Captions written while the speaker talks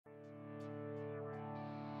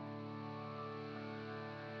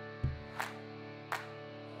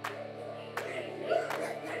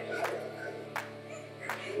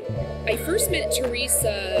I first met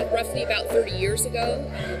Theresa roughly about 30 years ago.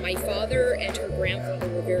 My father and her grandfather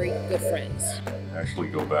were very good friends. Actually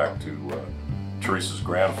go back to Theresa's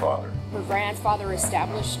grandfather. Her grandfather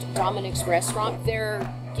established Dominic's restaurant. Their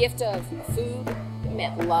gift of food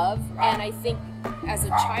meant love, and I think as a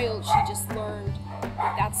child she just learned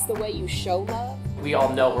that that's the way you show love. We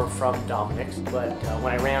all know her from Dominic's, but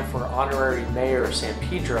when I ran for honorary mayor of San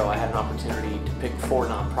Pedro, I had an opportunity to pick 4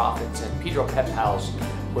 nonprofits, and Pedro Pet Pals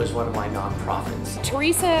was one of my nonprofits.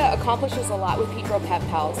 Theresa accomplishes a lot with Pedro Pet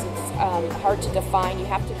Pals. It's hard to define. You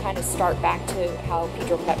have to kind of start back to how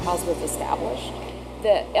Pedro Pet Pals was established.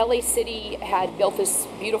 The LA City had built this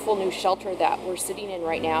beautiful new shelter that we're sitting in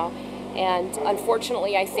right now, and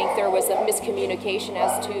unfortunately I think there was a miscommunication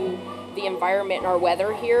as to the environment and our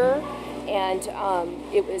weather here, and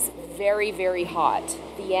it was very, very hot.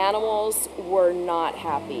 The animals were not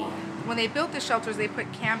happy. When they built the shelters, they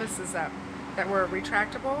put canvases up that were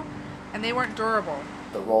retractable, and they weren't durable.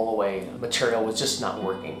 The rollaway material was just not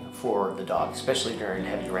working for the dogs, especially during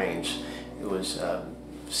heavy rains. It was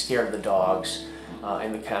scared the dogs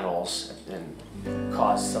in the kennels and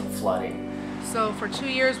caused some flooding. So for 2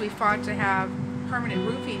 years we fought to have permanent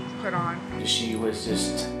roofing put on. She was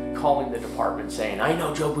just calling the department saying, I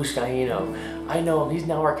know Joe Buscaino, I know him, he's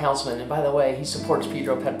now our councilman, and by the way, he supports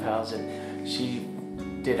Pedro Pet Pals, and she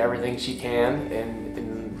did everything she can, and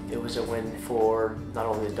it was a win for not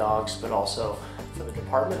only the dogs, but also for the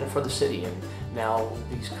department and for the city. And now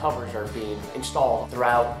these covers are being installed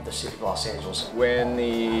throughout the city of Los Angeles. When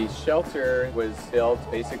the shelter was built,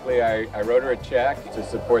 basically I wrote her a check to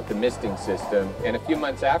support the misting system. And a few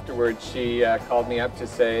months afterwards, she called me up to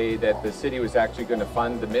say that the city was actually going to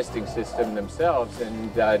fund the misting system themselves,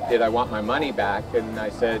 and did I want my money back? And I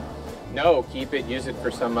said, no, keep it, use it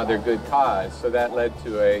for some other good cause. So that led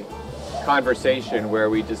to a conversation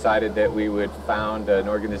where we decided that we would found an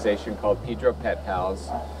organization called Pedro Pet Pals,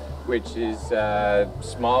 which is a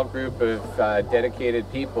small group of dedicated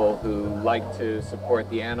people who like to support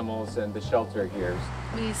the animals and the shelter here.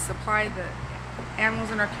 We supply the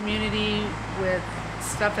animals in our community with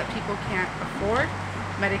stuff that people can't afford,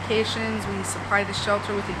 medications. We supply the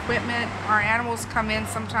shelter with equipment. Our animals come in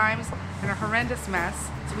sometimes in a horrendous mess,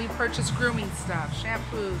 so we purchase grooming stuff,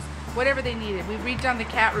 shampoos, whatever they needed. We've redone the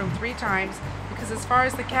cat room 3 times because as far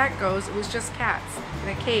as the cat goes, it was just cats in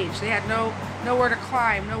a cage. They had nowhere to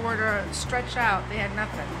climb, nowhere to stretch out. They had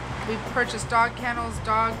nothing. We've purchased dog kennels,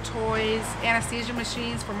 dog toys, anesthesia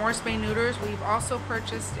machines for more spay neuters. We've also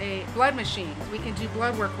purchased a blood machine. We can do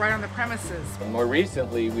blood work right on the premises. More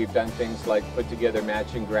recently, we've done things like put together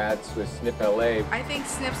matching grants with SNP LA. I think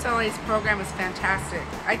SNP LA's program is fantastic.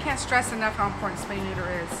 I can't stress enough how important spay neuter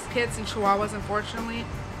is. Pits and Chihuahuas, unfortunately,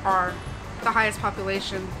 are the highest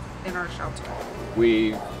population in our shelter.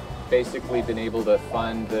 We've basically been able to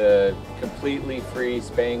fund the completely free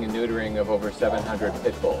spaying and neutering of over 700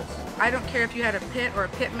 pit bulls. I don't care if you had a pit or a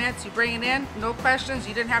pit mitts, you bring it in, no questions,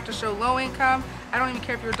 you didn't have to show low income. I don't even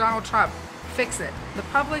care if you're Donald Trump, fix it. The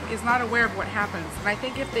public is not aware of what happens, and I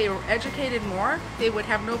think if they were educated more, they would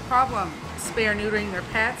have no problem spay or neutering their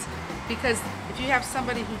pets, because if you have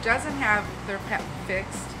somebody who doesn't have their pet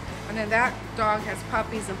fixed, and then that dog has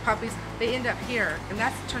puppies and puppies, they end up here, and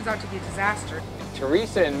that turns out to be a disaster.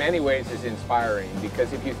 Theresa in many ways is inspiring,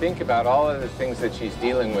 because if you think about all of the things that she's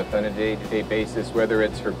dealing with on a day-to-day basis, whether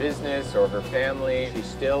it's her business or her family, she's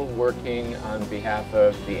still working on behalf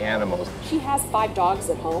of the animals. She has 5 dogs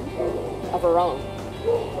at home of her own,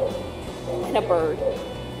 and a bird,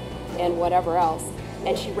 and whatever else.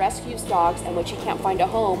 And she rescues dogs, and when she can't find a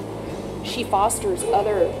home, she fosters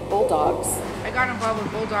other bulldogs. I got involved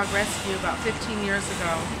with bulldog rescue about 15 years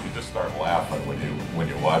ago. You just start laughing when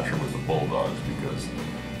you watch her with the bulldogs, because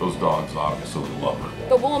those dogs obviously love her.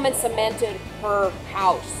 The woman cemented her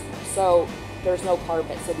house, so there's no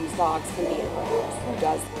carpet, so these dogs can be in her house. Who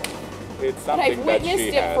does? It's But I've something that witnessed she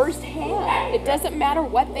it has. firsthand. It doesn't matter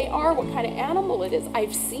what they are, what kind of animal it is.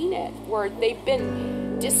 I've seen it where they've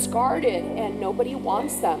been discarded and nobody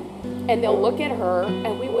wants them. And they'll look at her,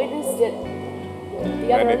 and we witnessed it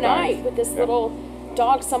the other night with this little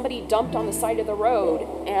dog somebody dumped on the side of the road,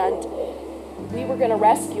 and we were going to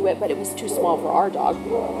rescue it, but it was too small for our dog.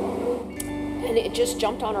 And it just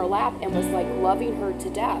jumped on her lap and was like loving her to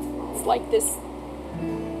death. It's like this,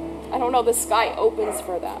 I don't know, the sky opens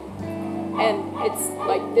for them. And it's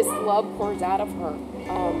like this love pours out of her.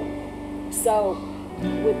 So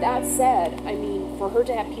with that said, I mean, for her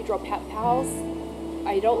to have Pedro Pet Pals,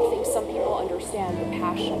 I don't think some people understand the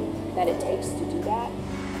passion that it takes to do that.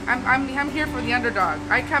 I'm here for the underdog.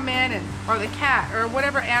 I come in, or the cat, or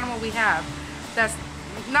whatever animal we have that's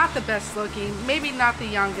not the best looking, maybe not the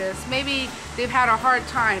youngest, maybe they've had a hard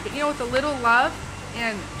time, but you know, with a little love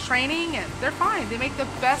and training, and they're fine. They make the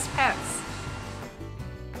best pets.